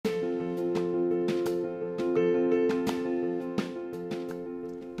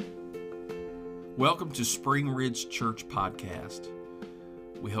Welcome to Spring Ridge Church Podcast.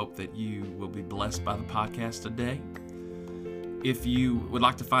 We hope that you will be blessed by the podcast today. If you would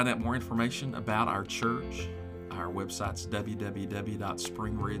like to find out more information about our church, our website's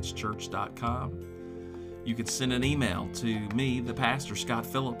www.springridgechurch.com. You can send an email to me, the pastor, Scott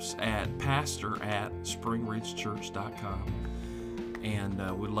Phillips, at pastor@springridgechurch.com.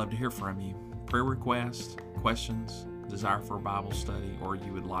 And we'd love to hear from you. Prayer requests, questions, desire for a Bible study, or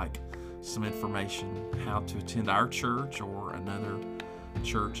you would like some information how to attend our church or another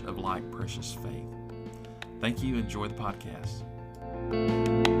church of like precious faith. Thank you. Enjoy the podcast.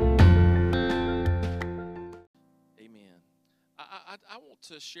 Amen. I want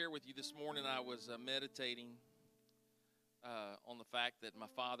to share with you this morning. I was meditating on the fact that my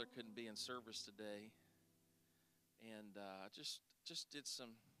father couldn't be in service today, and I just did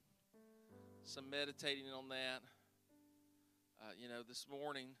some meditating on that. This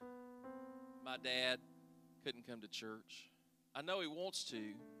morning, my dad couldn't come to church. I know he wants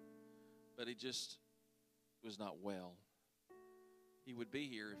to, but he just was not well. He would be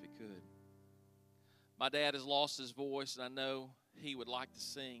here if he could. My dad has lost his voice, and I know he would like to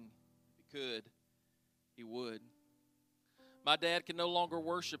sing. If he could, he would. My dad can no longer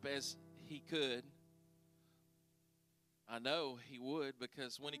worship as he could. I know he would,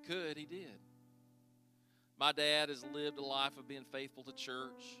 because when he could, he did. My dad has lived a life of being faithful to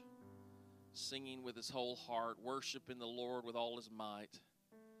church, singing with his whole heart, worshiping the Lord with all his might,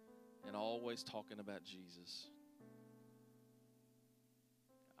 and always talking about Jesus.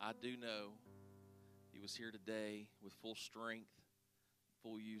 I do know he was here today with full strength,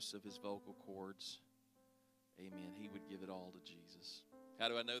 full use of his vocal cords. Amen. He would give it all to Jesus. How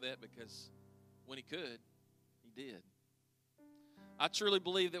do I know that? Because when he could, he did. I truly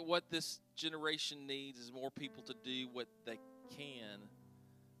believe that what this generation needs is more people to do what they can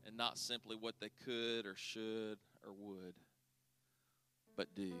and not simply what they could or should or would,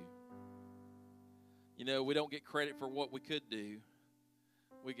 but do. We don't get credit for what we could do.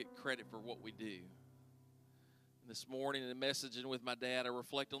 We get credit for what we do. And this morning in the messaging with my dad, I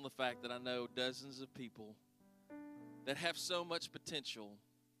reflect on the fact that I know dozens of people that have so much potential,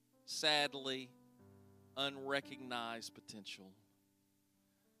 sadly, unrecognized potential.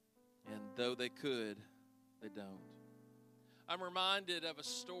 And though they could, they don't. I'm reminded of a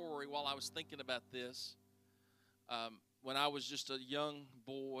story while I was thinking about this. When I was just a young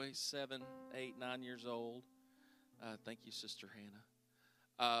boy, 7, 8, 9 years old. Thank you, Sister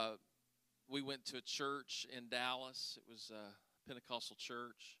Hannah. We went to a church in Dallas. It was a Pentecostal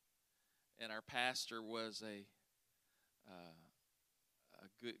church. And our pastor was a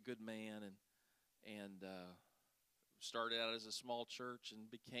good man and started out as a small church and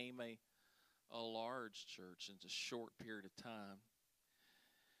became a large church in a short period of time.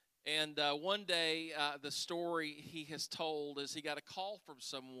 And one day, the story he has told is he got a call from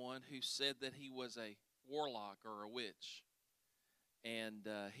someone who said that he was a warlock or a witch. And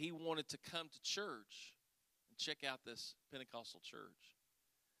he wanted to come to church and check out this Pentecostal church.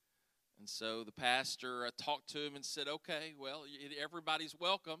 And so the pastor talked to him and said, okay, well, everybody's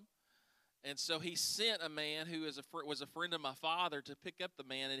welcome. And so he sent a man who was a friend of my father to pick up the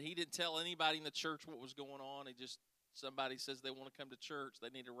man, and he didn't tell anybody in the church what was going on. Somebody says they want to come to church. They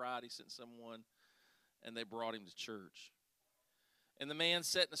need a ride. He sent someone, and they brought him to church. And the man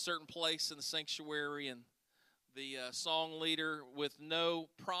sat in a certain place in the sanctuary, and the song leader, with no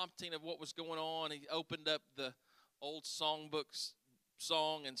prompting of what was going on, he opened up the old songbook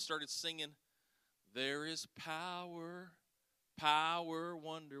song and started singing, "There is power,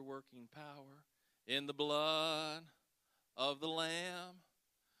 wonder-working power in the blood of the Lamb."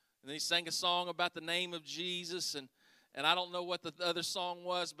 And then he sang a song about the name of Jesus, and I don't know what the other song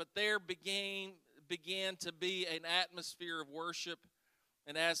was, but there began to be an atmosphere of worship.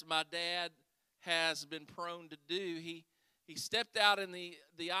 And as my dad has been prone to do, he stepped out in the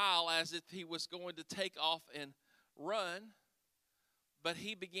aisle as if he was going to take off and run, but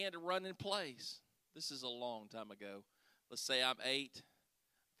he began to run in place. This is a long time ago. Let's say I'm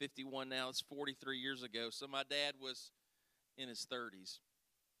 51 now. It's 43 years ago. So my dad was in his 30s.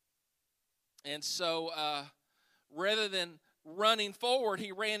 And so rather than running forward,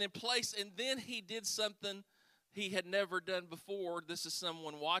 he ran in place. And then he did something he had never done before. This is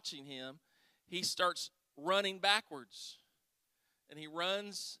someone watching him. He starts running backwards. And he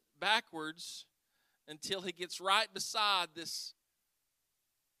runs backwards until he gets right beside this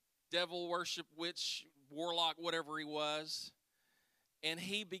devil worship witch, warlock, whatever he was, and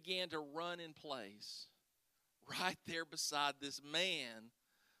he began to run in place right there beside this man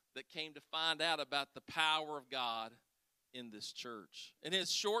that came to find out about the power of God in this church. In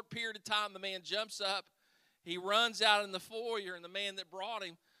his short period of time, the man jumps up, he runs out in the foyer, and the man that brought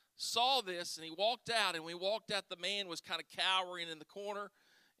him saw this, and he walked out. And when he walked out, the man was kind of cowering in the corner.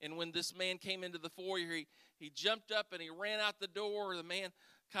 And when this man came into the foyer, he jumped up and he ran out the door. The man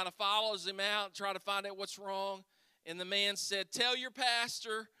kind of follows him out and try to find out what's wrong. And the man said, "Tell your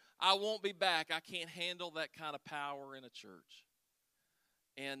pastor I won't be back. I can't handle that kind of power in a church."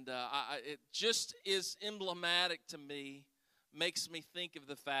 And it just is emblematic to me, makes me think of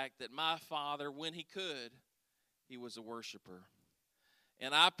the fact that my father, when he could, he was a worshiper.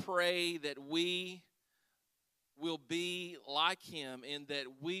 And I pray that we will be like him in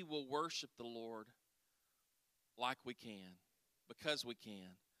that we will worship the Lord like we can, because we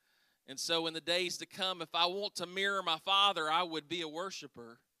can. And so in the days to come, if I want to mirror my father, I would be a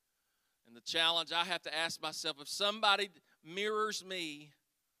worshiper. And the challenge I have to ask myself, if somebody mirrors me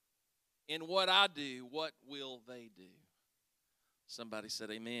in what I do, what will they do? Somebody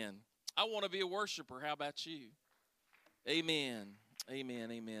said amen. I want to be a worshiper. How about you? Amen.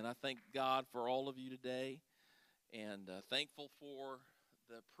 Amen. Amen. I thank God for all of you today, and thankful for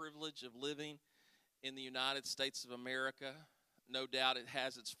the privilege of living in the United States of America. No doubt it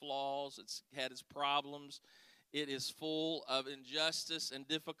has its flaws. It's had its problems. It is full of injustice and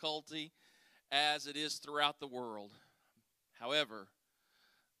difficulty, as it is throughout the world. However,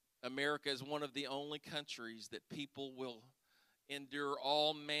 America is one of the only countries that people will endure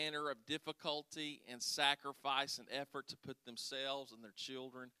all manner of difficulty and sacrifice and effort to put themselves and their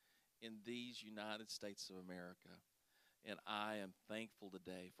children in these United States of America. And I am thankful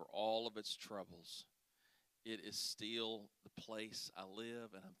today for all of its troubles. It is still the place I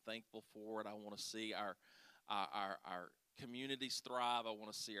live, and I'm thankful for it. I want to see our communities thrive. I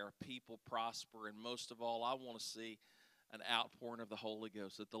want to see our people prosper. And most of all, I want to see an outpouring of the Holy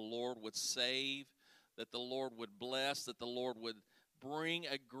Ghost, that the Lord would save, that the Lord would bless, that the Lord would bring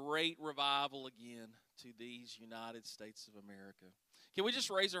a great revival again to these United States of America. Can we just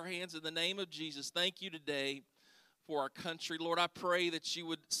raise our hands in the name of Jesus? Thank you today for our country. Lord, I pray that you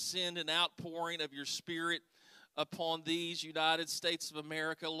would send an outpouring of your Spirit upon these United States of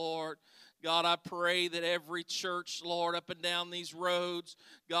America, Lord. God, I pray that every church, Lord, up and down these roads,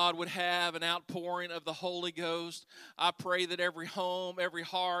 God, would have an outpouring of the Holy Ghost. I pray that every home, every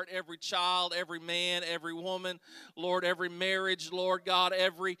heart, every child, every man, every woman, Lord, every marriage, Lord God,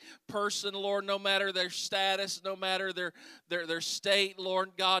 every person, Lord, no matter their status, no matter their state,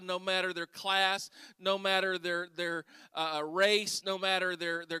 Lord God, no matter their class, no matter their race, no matter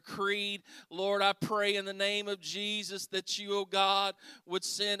their creed, Lord, I pray in the name of Jesus that you, oh God, would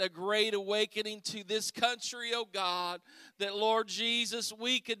send a great awakening to this country, oh God, that, Lord Jesus,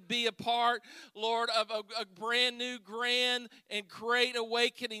 we could be a part, Lord, of a brand new, grand, and great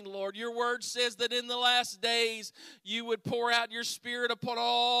awakening, Lord. Your word says that in the last days you would pour out your Spirit upon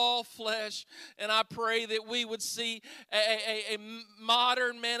all flesh, and I pray that we would see a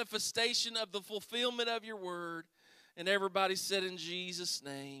modern manifestation of the fulfillment of your word. And everybody said in Jesus'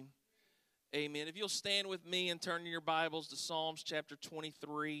 name, amen. If you'll stand with me and turn your Bibles to Psalms chapter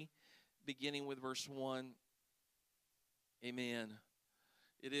 23, beginning with verse 1. Amen.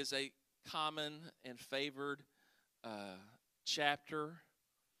 It is a common and favored chapter,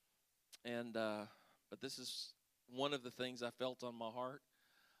 and but this is one of the things I felt on my heart.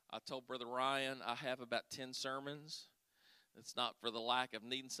 I told Brother Ryan I have about 10 sermons. It's not for the lack of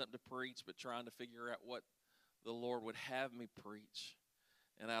needing something to preach, but trying to figure out what the Lord would have me preach.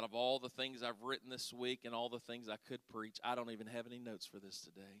 And out of all the things I've written this week and all the things I could preach, I don't even have any notes for this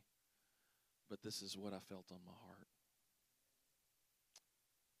today. But this is what I felt on my heart.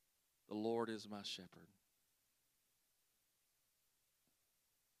 The Lord is my shepherd.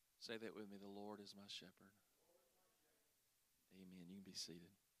 Say that with me. The Lord is my shepherd. Amen. You can be seated.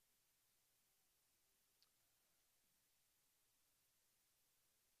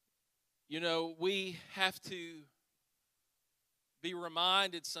 You know, we have to be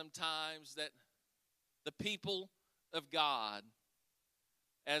reminded sometimes that the people of God,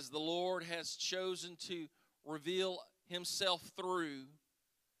 as the Lord has chosen to reveal himself through,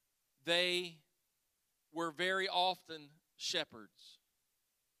 they were very often shepherds.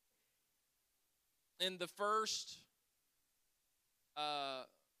 In the first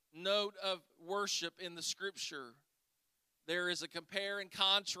note of worship in the Scripture, there is a compare and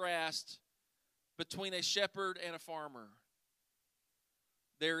contrast between a shepherd and a farmer.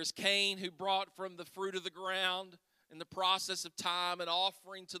 There is Cain, who brought from the fruit of the ground in the process of time an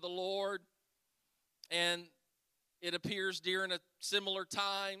offering to the Lord. And it appears during a similar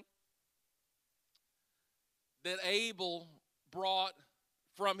time that Abel brought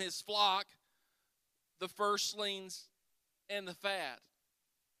from his flock the firstlings and the fat.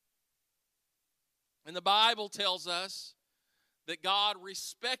 And the Bible tells us that God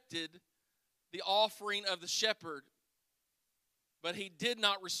respected the offering of the shepherd, but he did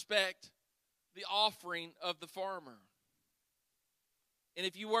not respect the offering of the farmer. And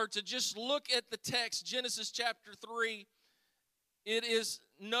if you were to just look at the text, Genesis chapter 3, it is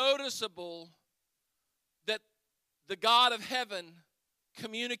noticeable that the God of heaven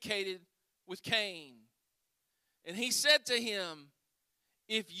communicated with Cain. And he said to him,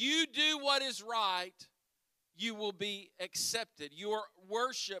 if you do what is right, you will be accepted. Your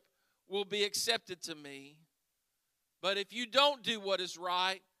worship will be accepted to me. But if you don't do what is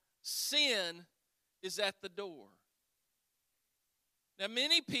right, sin is at the door. Now,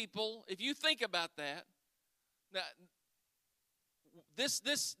 many people, if you think about that, now,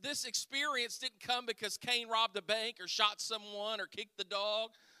 this experience didn't come because Cain robbed a bank or shot someone or kicked the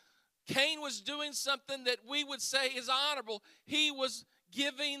dog. Cain was doing something that we would say is honorable. He was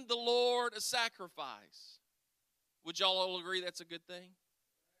giving the Lord a sacrifice. Would y'all all agree that's a good thing?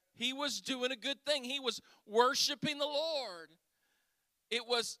 He was doing a good thing. He was worshiping the Lord. It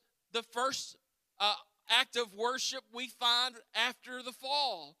was the first act of worship we find after the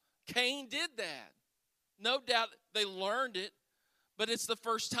fall. Cain did that. No doubt they learned it, but it's the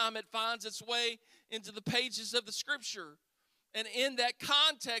first time it finds its way into the pages of the Scripture. And in that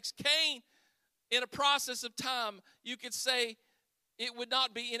context, Cain, in a process of time, you could say it would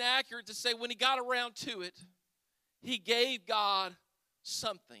not be inaccurate to say when he got around to it, he gave God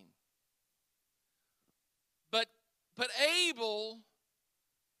something. But Abel,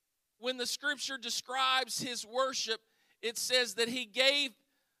 when the Scripture describes his worship, it says that he gave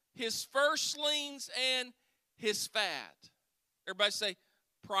his firstlings and his fat. Everybody say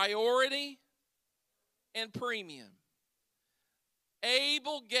priority and premium.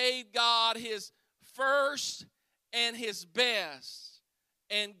 Abel gave God his first and his best,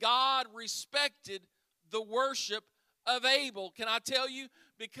 and God respected the worship of Abel. Can I tell you?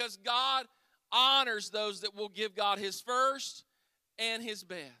 Because God honors those that will give God his first and his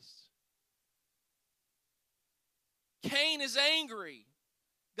best. Cain is angry.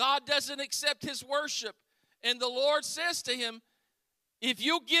 God doesn't accept his worship. And the Lord says to him, if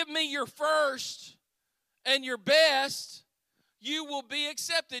you'll give me your first and your best, you will be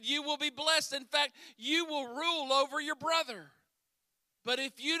accepted. You will be blessed. In fact, you will rule over your brother. But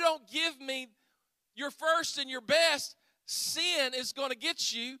if you don't give me your first and your best, sin is going to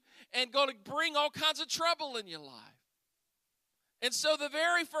get you and going to bring all kinds of trouble in your life. And so the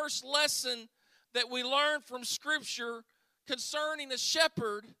very first lesson that we learn from Scripture concerning a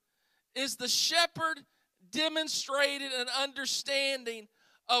shepherd is the shepherd demonstrated an understanding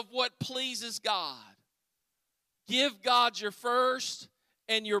of what pleases God. Give God your first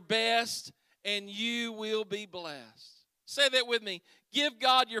and your best, and you will be blessed. Say that with me. Give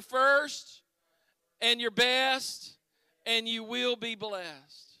God your first and your best, and you will be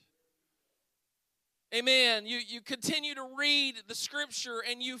blessed. Amen. You continue to read the Scripture,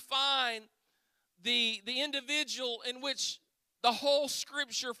 and you find the individual in which the whole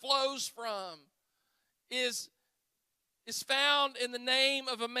Scripture flows from is found in the name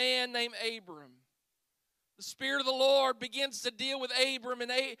of a man named Abram. The Spirit of the Lord begins to deal with Abram,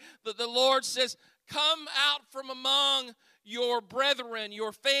 and the Lord says, come out from among your brethren,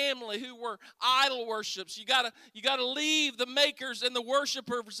 your family who were idol worshippers. You gotta leave the makers and the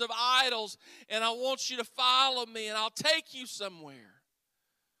worshipers of idols, and I want you to follow me, and I'll take you somewhere.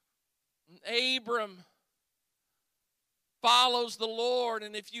 And Abram follows the Lord,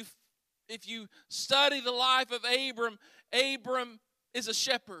 and if you study the life of Abram, Abram is a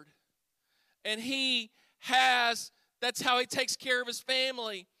shepherd, and that's how he takes care of his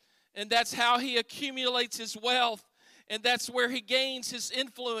family, and that's how he accumulates his wealth, and that's where he gains his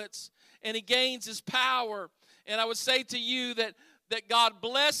influence, and he gains his power. And I would say to you that God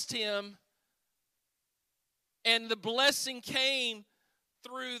blessed him, and the blessing came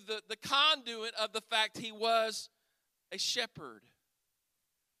through the conduit of the fact he was a shepherd.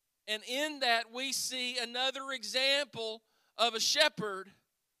 And in that we see another example of a shepherd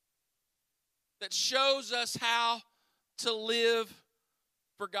that shows us how to live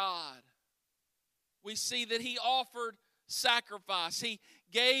for God. We see that he offered sacrifice. He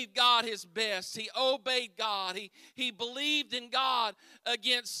gave God his best. He obeyed God. He believed in God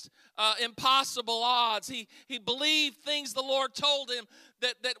against impossible odds. He believed things the Lord told him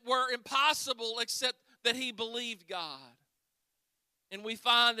that were impossible, except that he believed God. And we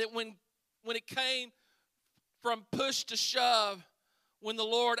find that when it came from push to shove, when the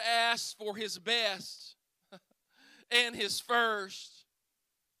Lord asked for his best and his first,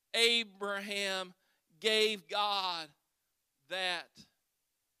 Abraham gave God that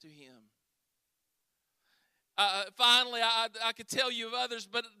to him. Finally, I could tell you of others,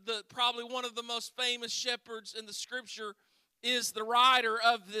 but probably one of the most famous shepherds in the Scripture is the writer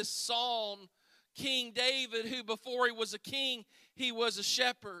of this psalm, King David, who before he was a king, he was a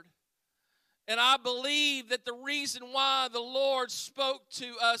shepherd. And I believe that the reason why the Lord spoke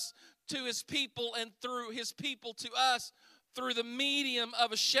to us, to his people, and through his people to us, through the medium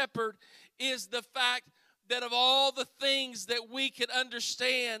of a shepherd, is the fact that of all the things that we could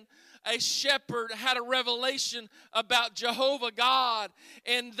understand, a shepherd had a revelation about Jehovah God.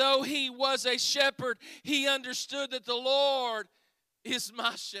 And though he was a shepherd, he understood that the Lord is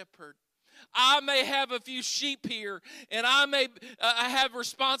my shepherd. I may have a few sheep here, and I may have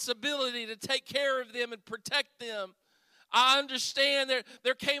responsibility to take care of them and protect them. I understand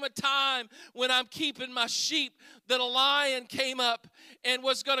there came a time when I'm keeping my sheep that a lion came up and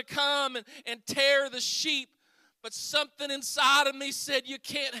was going to come and tear the sheep. But something inside of me said, you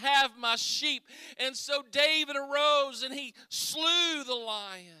can't have my sheep. And so David arose and he slew the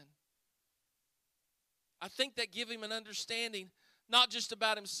lion. I think that gave him an understanding, not just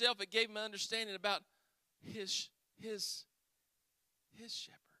about himself, it gave him an understanding about his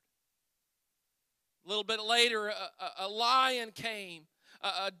shepherd. A little bit later, a lion came,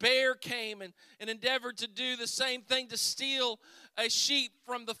 a bear came and endeavored to do the same thing, to steal a sheep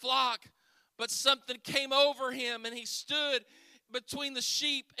from the flock. But something came over him, and he stood between the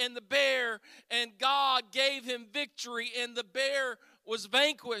sheep and the bear, and God gave him victory, and the bear was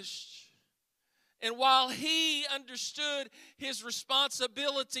vanquished. And while he understood his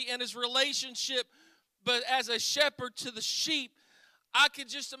responsibility and his relationship, but as a shepherd to the sheep, I could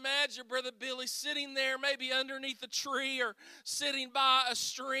just imagine Brother Billy sitting there maybe underneath a tree or sitting by a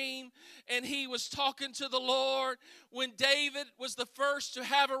stream, and he was talking to the Lord when David was the first to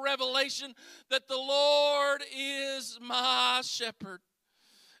have a revelation that the Lord is my shepherd.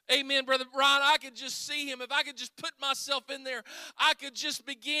 Amen, Brother Brian. I could just see him. If I could just put myself in there, I could just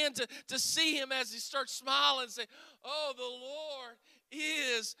begin to see him as he starts smiling and say, oh, the Lord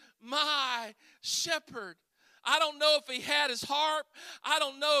is my shepherd. I don't know if he had his harp. I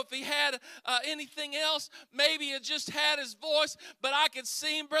don't know if he had anything else. Maybe he just had his voice, but I could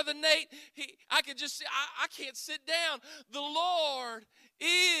see him, Brother Nate. I could just see, I can't sit down. The Lord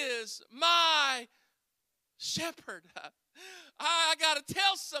is my shepherd. I got to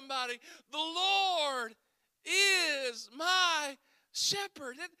tell somebody, the Lord is my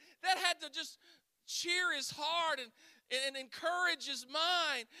shepherd. That had to just cheer his heart and encourage his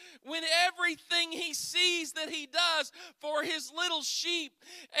mind when everything he sees that he does for his little sheep,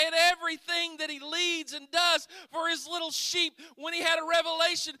 and everything that he leads and does for his little sheep, when he had a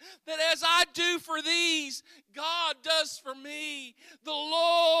revelation that as I do for these, God does for me. The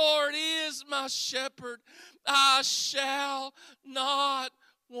Lord is my shepherd. I shall not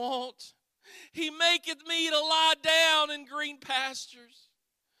want. He maketh me to lie down in green pastures.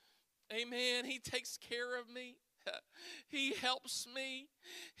 Amen. He takes care of me. He helps me.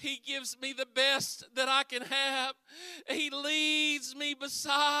 He gives me the best that I can have. He leads me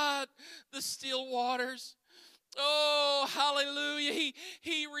beside the still waters. Oh, hallelujah.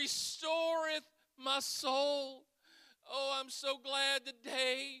 He restoreth my soul. Oh, I'm so glad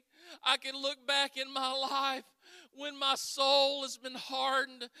today I can look back in my life when my soul has been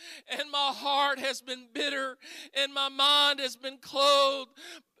hardened and my heart has been bitter and my mind has been closed,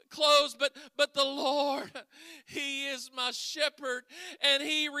 but the Lord, he is my shepherd, and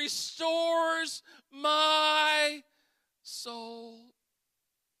he restores my soul.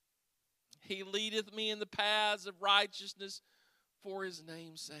 He leadeth me in the paths of righteousness for his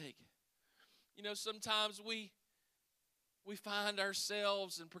name's sake. You know, sometimes we find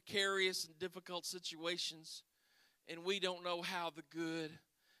ourselves in precarious and difficult situations, and we don't know how the good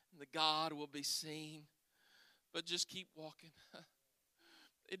and the God will be seen. But just keep walking.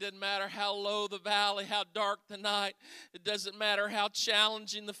 It doesn't matter how low the valley, how dark the night. It doesn't matter how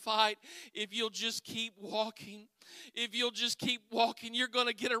challenging the fight. If you'll just keep walking, if you'll just keep walking, you're going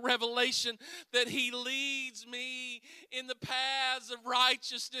to get a revelation that he leads me in the paths of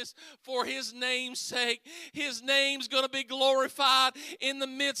righteousness for his name's sake. His name's going to be glorified in the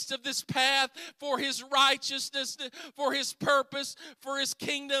midst of this path for his righteousness, for his purpose, for his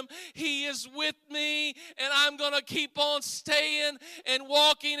kingdom. He is with me, and I'm going to keep on staying and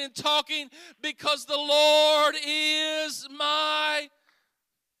walking and talking because the Lord is my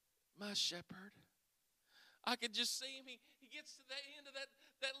shepherd. I could just see him. He gets to the end of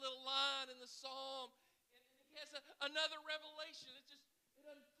that little line in the psalm, and he has another revelation. It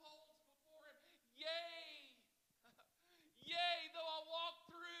unfolds before him. Yea, though I walk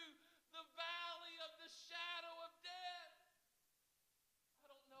through the valley of the shadow of death,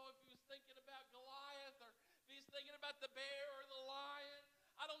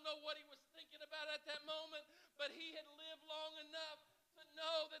 know what he was thinking about at that moment, but he had lived long enough to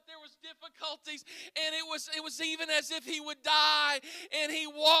know that there was difficulties, and it was even as if he would die, and he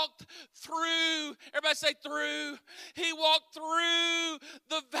walked through, everybody say through, he walked through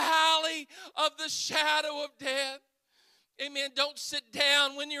the valley of the shadow of death. Amen. Don't sit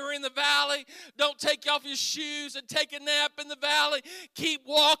down when you're in the valley. Don't take off your shoes and take a nap in the valley. Keep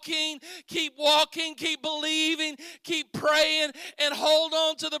walking, keep believing, keep praying, and hold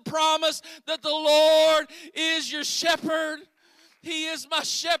on to the promise that the Lord is your shepherd. He is my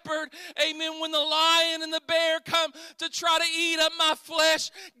shepherd. Amen. When the lion and the bear come to try to eat up my flesh,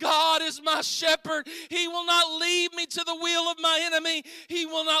 God is my shepherd. He will not lead me to the will of my enemy. He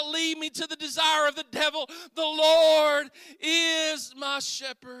will not lead me to the desire of the devil. The Lord is my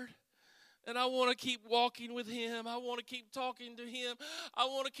shepherd. And I want to keep walking with him. I want to keep talking to him. I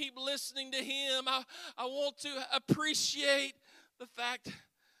want to keep listening to him. I want to appreciate the fact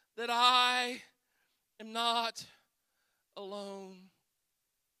that I am not alone.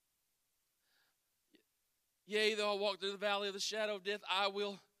 Yea, though I walk through the valley of the shadow of death, I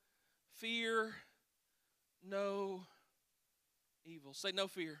will fear no evil. Say no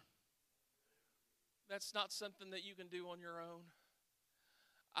fear. That's not something that you can do on your own.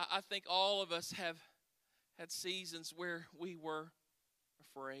 I think all of us have had seasons where we were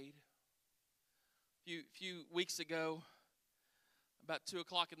afraid. A few weeks ago, about 2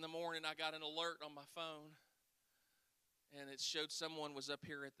 o'clock in the morning, I got an alert on my phone. And it showed someone was up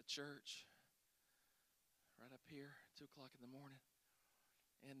here at the church, right up here, 2 o'clock in the morning.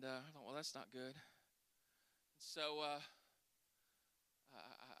 And I thought, well, that's not good. So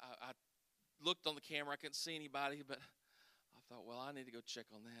I looked on the camera. I couldn't see anybody, but I thought, well, I need to go check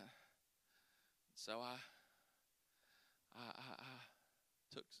on that. So I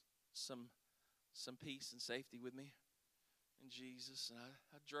took some peace and safety with me in Jesus, and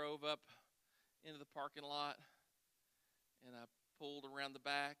I drove up into the parking lot. And I pulled around the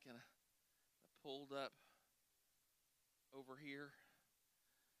back, and I pulled up over here.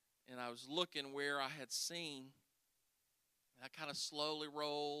 And I was looking where I had seen. And I kind of slowly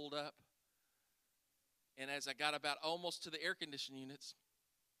rolled up. And as I got about almost to the air conditioning units,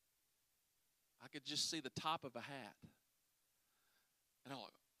 I could just see the top of a hat. And I'm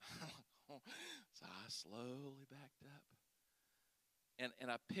like, oh. So I slowly backed up.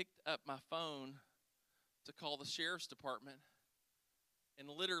 And I picked up my phone to call the sheriff's department, and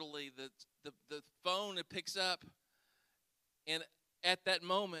literally the phone it picks up, and at that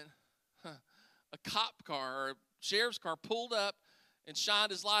moment, a cop car or a sheriff's car pulled up and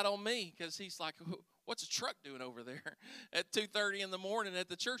shined his light on me, because he's like, what's a truck doing over there at 2:30 in the morning at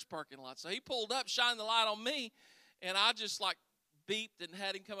the church parking lot? So he pulled up, shined the light on me, and I just like beeped and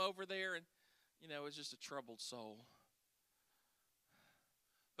had him come over there, and it was just a troubled soul.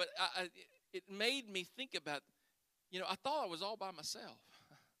 But it made me think about, I thought I was all by myself.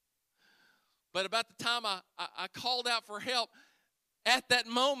 But about the time I called out for help, at that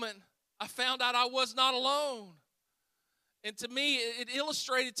moment, I found out I was not alone. And to me, it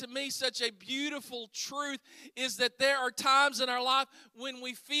illustrated to me such a beautiful truth, is that there are times in our life when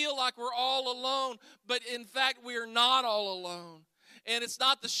we feel like we're all alone, but in fact, we are not all alone. And it's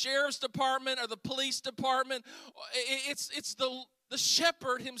not the sheriff's department or the police department. It's the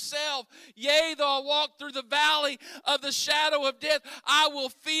shepherd himself. Yea, though I walk through the valley of the shadow of death, I will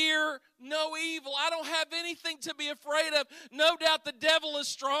fear no evil. I don't have anything to be afraid of. No doubt the devil is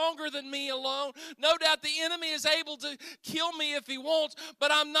stronger than me alone. No doubt the enemy is able to kill me if he wants,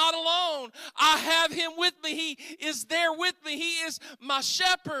 but I'm not alone. I have him with me. He is there with me. He is my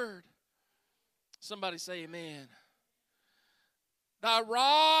shepherd. Somebody say amen. Thy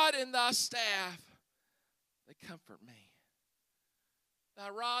rod and thy staff, they comfort me. Thy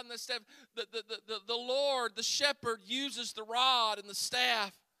rod and the staff. The Lord, the shepherd, uses the rod and the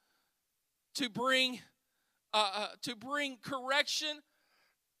staff to bring correction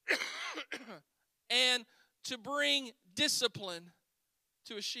and to bring discipline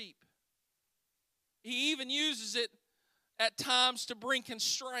to a sheep. He even uses it at times to bring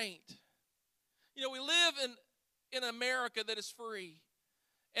constraint. We live in America that is free.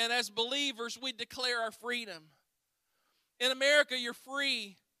 And as believers, we declare our freedom. In America, you're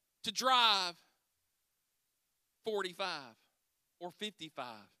free to drive 45 or 55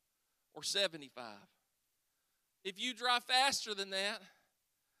 or 75. If you drive faster than that,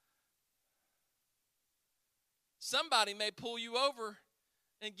 somebody may pull you over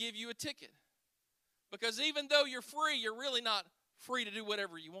and give you a ticket. Because even though you're free, you're really not free to do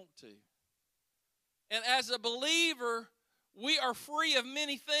whatever you want to. And as a believer, we are free of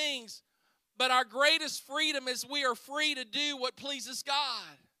many things, but our greatest freedom is we are free to do what pleases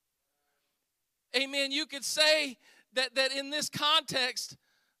God. Amen. You could say that in this context,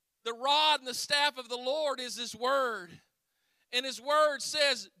 the rod and the staff of the Lord is His word. And His word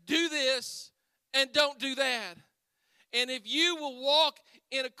says, do this and don't do that. And if you will walk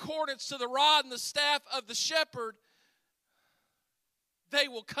in accordance to the rod and the staff of the shepherd, they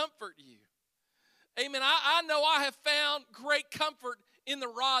will comfort you. Amen. I know I have found great comfort in the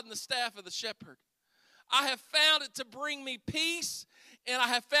rod and the staff of the shepherd. I have found it to bring me peace, and I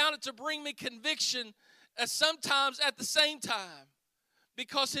have found it to bring me conviction sometimes at the same time,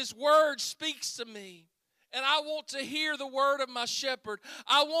 because His word speaks to me. And I want to hear the word of my shepherd.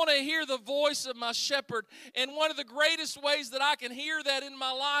 I want to hear the voice of my shepherd. And one of the greatest ways that I can hear that in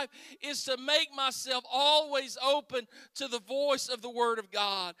my life is to make myself always open to the voice of the word of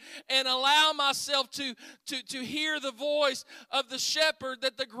God, and allow myself to hear the voice of the shepherd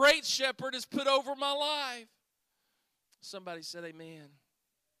that the great shepherd has put over my life. Somebody said amen.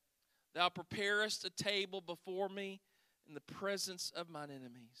 Thou preparest a table before me in the presence of mine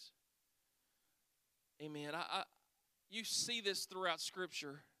enemies. Amen. You see this throughout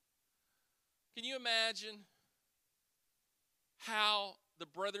Scripture. Can you imagine how the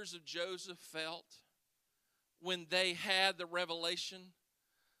brothers of Joseph felt when they had the revelation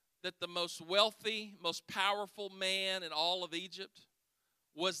that the most wealthy, most powerful man in all of Egypt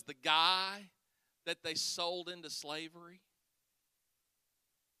was the guy that they sold into slavery?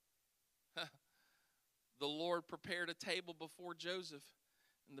 The Lord prepared a table before Joseph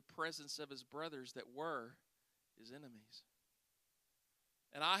in the presence of his brothers that were his enemies.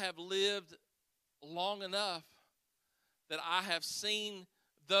 And I have lived long enough that I have seen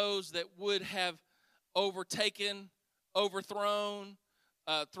those that would have overtaken, overthrown,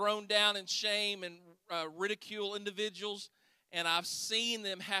 thrown down in shame and ridicule individuals, and I've seen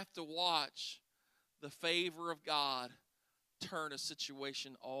them have to watch the favor of God turn a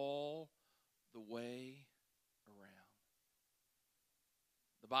situation all the way around.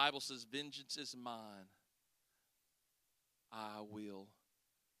 The Bible says, vengeance is mine, I will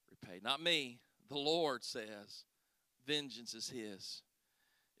repay. Not me, the Lord says, vengeance is His.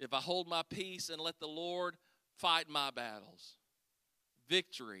 If I hold my peace and let the Lord fight my battles,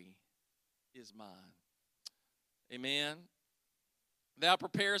 victory is mine. Amen. Thou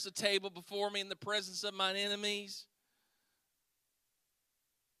preparest a table before me in the presence of mine enemies.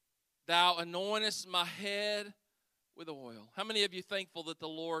 Thou anointest my head with oil. How many of you are thankful that the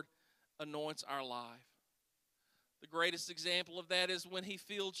Lord anoints our life? The greatest example of that is when He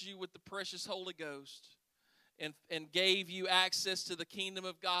filled you with the precious Holy Ghost and gave you access to the kingdom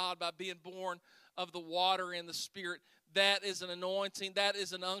of God by being born of the water and the Spirit. That is an anointing, that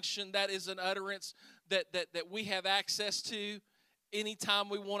is an unction, that is an utterance that we have access to anytime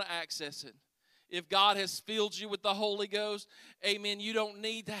we want to access it. If God has filled you with the Holy Ghost, amen, you don't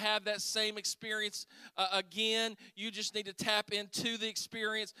need to have that same experience again. You just need to tap into the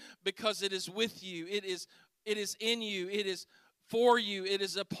experience because it is with you. It is in you. It is for you. It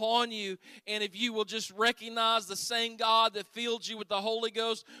is upon you. And if you will just recognize the same God that filled you with the Holy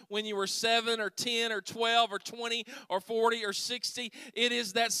Ghost when you were 7 or 10 or 12 or 20 or 40 or 60, it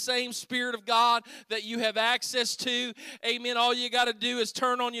is that same Spirit of God that you have access to. Amen. All you got to do is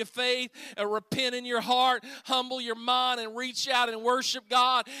turn on your faith and repent in your heart, humble your mind, and reach out and worship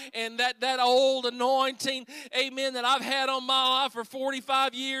God. And that old anointing, amen, that I've had on my life for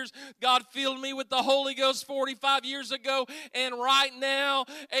 45 years, God filled me with the Holy Ghost 45 years ago, and right now,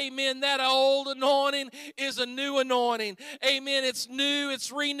 amen, that old anointing is a new anointing. Amen. It's new,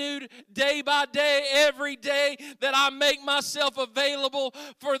 it's renewed day by day, every day that I make myself available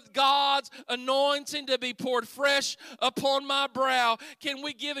for God's anointing to be poured fresh upon my brow. Can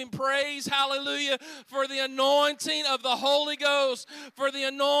we give Him praise? Hallelujah. For the anointing of the Holy Ghost, for the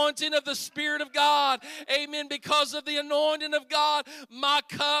anointing of the Spirit of God. Amen. Because of the anointing of God, my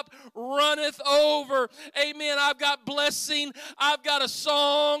cup runneth over. Amen. I've got blessing. I've got a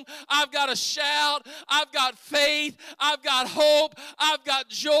song. I've got a shout. I've got faith. I've got hope. I've got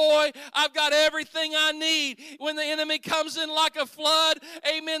joy. I've got everything I need. When the enemy comes in like a flood,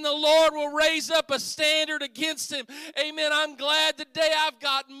 amen, the Lord will raise up a standard against him. Amen. I'm glad today I've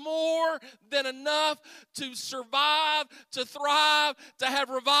got more than enough to survive, to thrive, to have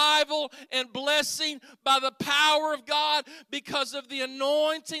revival and blessing by the power of God because of the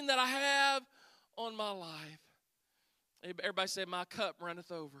anointing that I have on my life. Everybody say, my cup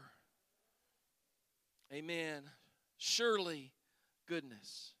runneth over. Amen. Surely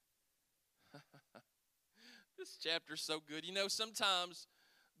goodness. This chapter is so good. You know, sometimes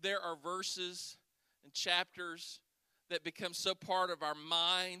there are verses and chapters that become so part of our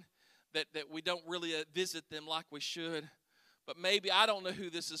mind that we don't really visit them like we should. But maybe, I don't know who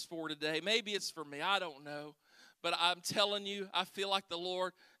this is for today. Maybe it's for me. I don't know. But I'm telling you, I feel like the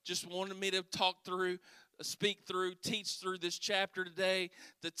Lord just wanted me to talk through, speak through, teach through this chapter today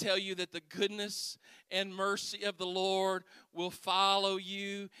to tell you that the goodness and mercy of the Lord will follow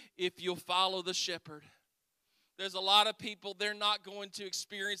you if you'll follow the shepherd. There's a lot of people, they're not going to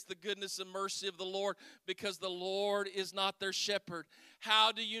experience the goodness and mercy of the Lord because the Lord is not their shepherd.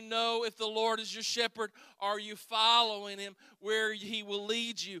 How do you know if the Lord is your shepherd? Are you following Him where He will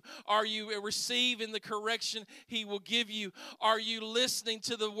lead you? Are you receiving the correction He will give you? Are you listening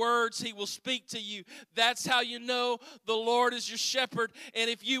to the words He will speak to you? That's how you know the Lord is your shepherd. And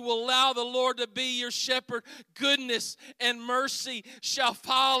if you will allow the Lord to be your shepherd, goodness and mercy shall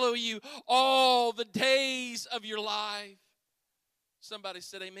follow you all the days of your life. Somebody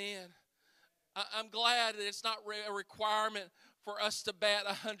said amen. I'm glad that it's not a requirement for us to bat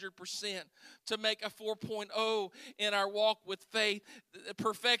 100%, to make a 4.0 in our walk with faith.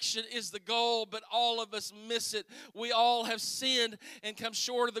 Perfection is the goal, but all of us miss it. We all have sinned and come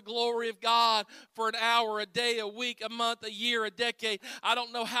short of the glory of God for an hour, a day, a week, a month, a year, a decade. I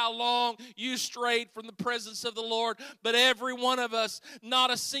don't know how long you strayed from the presence of the Lord, but every one of us, not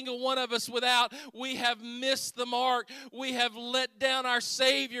a single one of us without, we have missed the mark. We have let down our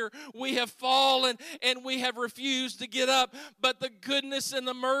Savior. We have fallen and we have refused to get up. But the goodness and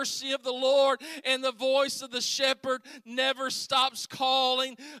the mercy of the Lord and the voice of the shepherd never stops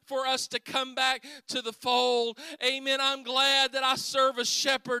calling for us to come back to the fold. Amen. I'm glad that I serve a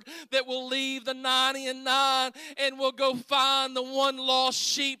shepherd that will leave the 99 and will go find the one lost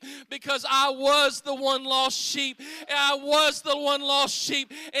sheep, because I was the one lost sheep. I was the one lost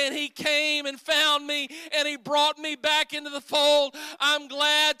sheep, and He came and found me, and He brought me back into the fold. I'm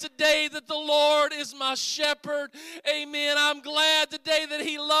glad today that the Lord is my shepherd. Amen. I'm glad today that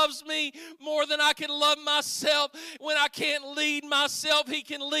He loves me more than I can love myself. When I can't lead myself, He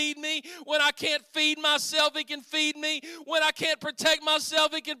can lead me. When I can't feed myself, He can feed me. When I can't protect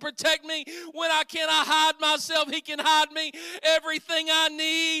myself, He can protect me. When I cannot hide myself, He can hide me. Everything I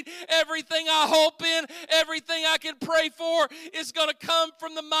need, everything I hope in, everything I can pray for is going to come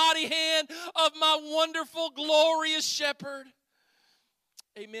from the mighty hand of my wonderful, glorious shepherd.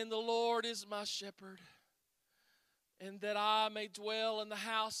 Amen. The Lord is my shepherd, and that I may dwell in the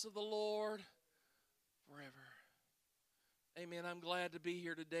house of the Lord forever. Amen. I'm glad to be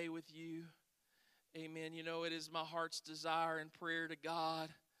here today with you. Amen. You know, it is my heart's desire and prayer to God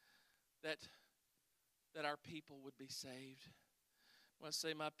that our people would be saved. When I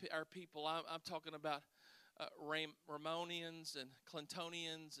say our people, I'm talking about Ramonians and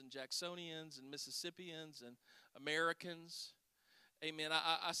Clintonians and Jacksonians and Mississippians and Americans. Amen.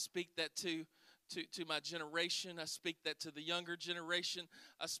 I speak that to my generation. I speak that to the younger generation.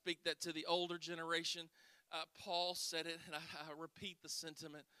 I speak that to the older generation. Paul said it, and I repeat the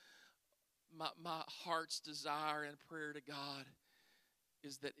sentiment. My heart's desire and prayer to God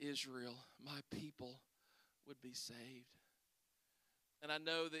is that Israel, my people, would be saved. And I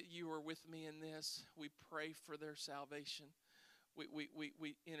know that you are with me in this. We pray for their salvation.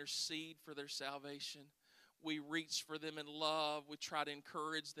 We intercede for their salvation. We reach for them in love. We try to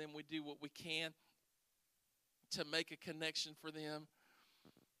encourage them. We do what we can to make a connection for them.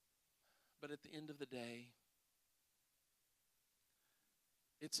 But at the end of the day,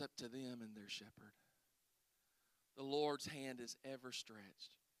 it's up to them and their shepherd. The Lord's hand is ever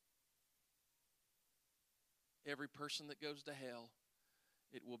stretched. Every person that goes to hell,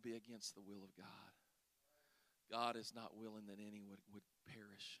 it will be against the will of God. God is not willing that any would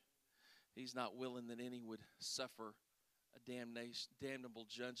perish. He's not willing that any would suffer a damnable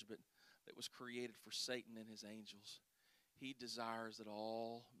judgment that was created for Satan and his angels. He desires that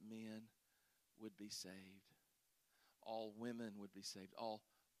all men would be saved. All women would be saved. All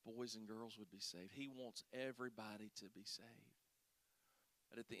boys and girls would be saved. He wants everybody to be saved.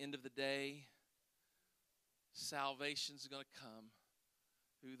 But at the end of the day, salvation is going to come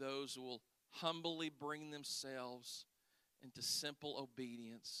through those who will humbly bring themselves into simple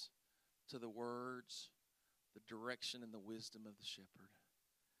obedience to the words, the direction, and the wisdom of the shepherd.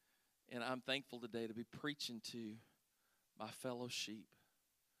 And I'm thankful today to be preaching to my fellow sheep,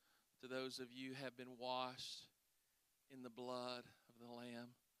 to those of you who have been washed in the blood of the Lamb,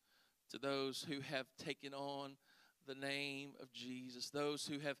 to those who have taken on the name of Jesus, those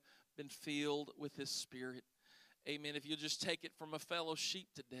who have been filled with His Spirit. Amen. If you'll just take it from a fellow sheep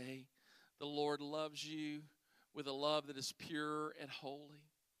today, the Lord loves you with a love that is pure and holy.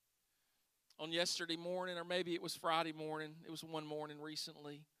 On yesterday morning, or maybe it was Friday morning, it was one morning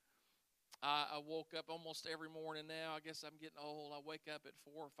recently, I woke up almost every morning now. I guess I'm getting old. I wake up at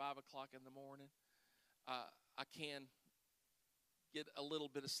 4 or 5 o'clock in the morning. I can get a little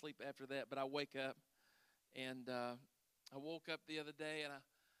bit of sleep after that, but I wake up, and I woke up the other day, and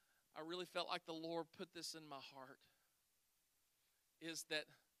I really felt like the Lord put this in my heart, is that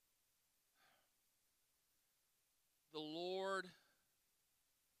the Lord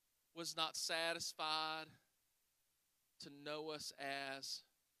was not satisfied to know us as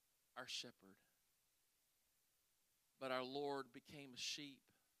our shepherd, but our Lord became a sheep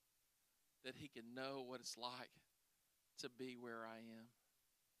that he can know what it's like to be where I am.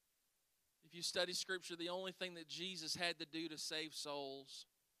 If you study Scripture, the only thing that Jesus had to do to save souls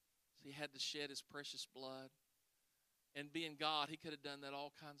is he had to shed his precious blood. And being God, he could have done that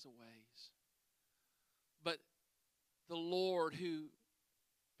all kinds of ways. But the Lord who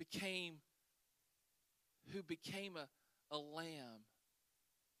became a lamb,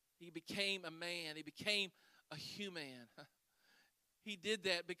 he became a man, he became a human. He did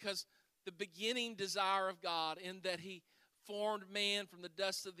that because the beginning desire of God, in that he formed man from the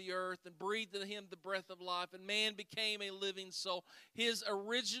dust of the earth and breathed into him the breath of life, and man became a living soul. His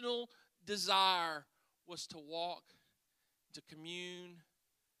original desire was to walk, to commune,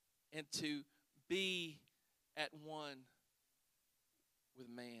 and to be at one with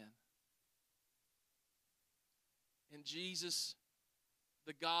man. And Jesus,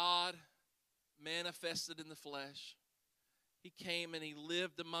 the God manifested in the flesh, he came and he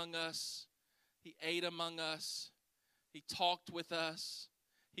lived among us. He ate among us. He talked with us.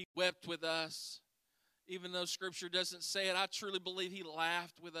 He wept with us. Even though Scripture doesn't say it, I truly believe he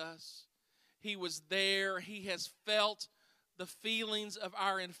laughed with us. He was there. He has felt the feelings of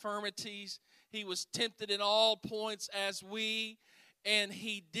our infirmities. He was tempted in all points as we, and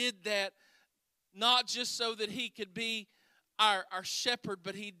he did that not just so that he could be our shepherd,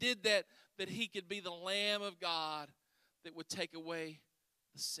 but he did that he could be the Lamb of God that would take away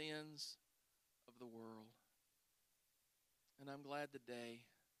the sins of the world. And I'm glad today,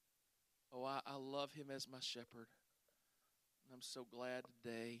 I love him as my shepherd. And I'm so glad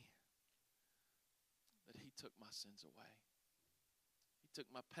today that he took my sins away. He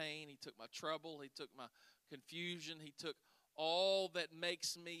took my pain, he took my trouble, he took my confusion, he took all that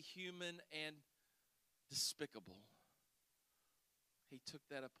makes me human and despicable. He took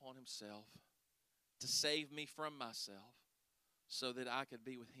that upon himself to save me from myself so that I could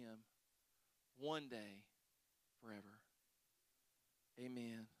be with him one day forever.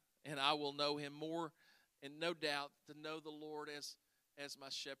 Amen. And I will know him more, and no doubt to know the Lord as my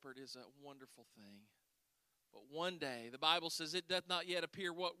shepherd is a wonderful thing. But one day, the Bible says, it doth not yet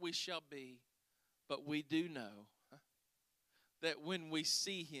appear what we shall be, but we do know that when we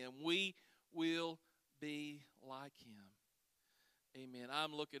see him, we will be like him. Amen.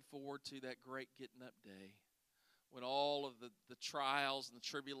 I'm looking forward to that great getting up day when all of the trials and the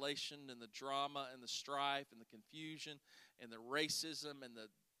tribulation and the drama and the strife and the confusion and the racism and the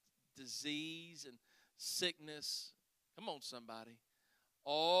disease and sickness, come on somebody,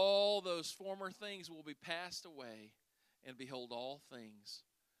 all those former things will be passed away, and behold, all things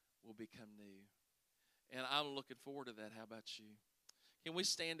will become new. And I'm looking forward to that. How about you? Can we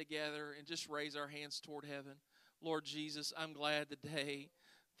stand together and just raise our hands toward heaven? Lord Jesus, I'm glad today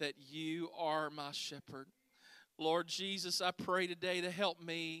that you are my shepherd. Lord Jesus, I pray today to help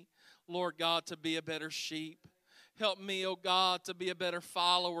me, Lord God, to be a better sheep. Help me, oh God, to be a better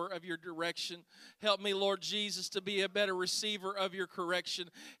follower of your direction. Help me, Lord Jesus, to be a better receiver of your correction.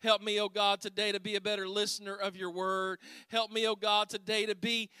 Help me, oh God, today to be a better listener of your word. Help me, oh God, today to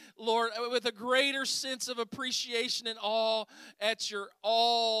be, Lord, with a greater sense of appreciation and awe at your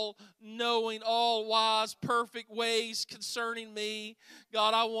all-knowing, all-wise, perfect ways concerning me.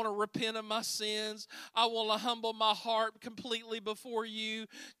 God, I want to repent of my sins. I want to humble my heart completely before you.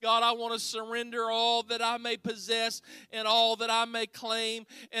 God, I want to surrender all that I may possess and all that I may claim,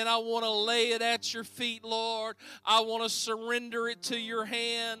 and I want to lay it at your feet, Lord. I want to surrender it to your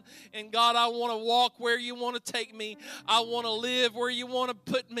hand, and God, I want to walk where you want to take me. I want to live where you want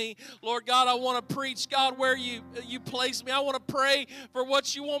to put me. Lord God, I want to preach, God, where you place me. I want to pray for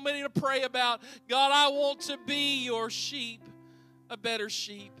what you want me to pray about. God, I want to be your sheep, a better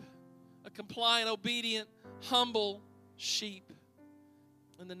sheep, a compliant, obedient, humble sheep.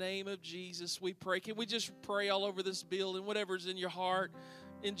 In the name of Jesus, we pray. Can we just pray all over this building, whatever's in your heart?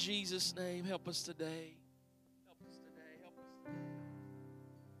 In Jesus' name, help us today. Help us today. Help us today.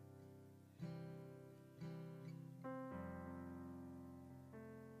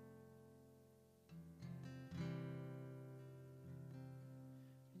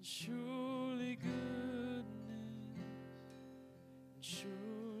 And surely goodness, and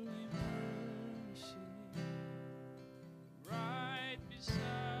surely mercy, right beside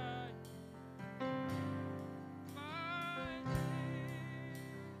my name.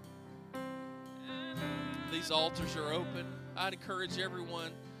 these altars are open. I'd encourage everyone,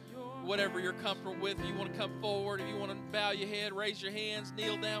 whatever you're comfortable with, if you want to come forward, if you want to bow your head, raise your hands,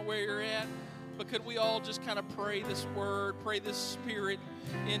 kneel down where you're at. But could we all just kind of pray this word, pray this Spirit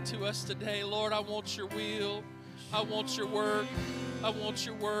into us today? Lord, I want your will. I want your work. I want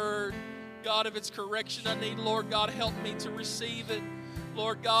your word. God, if it's correction I need, Lord God, help me to receive it.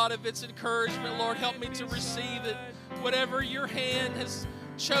 Lord God, if it's encouragement, Lord, help me to receive it. Whatever your hand has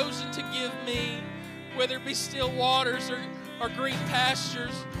chosen to give me, whether it be still waters or green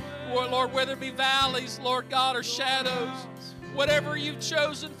pastures, or Lord, whether it be valleys, Lord God, or shadows, whatever you've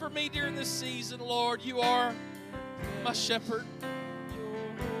chosen for me during this season, Lord, you are my shepherd.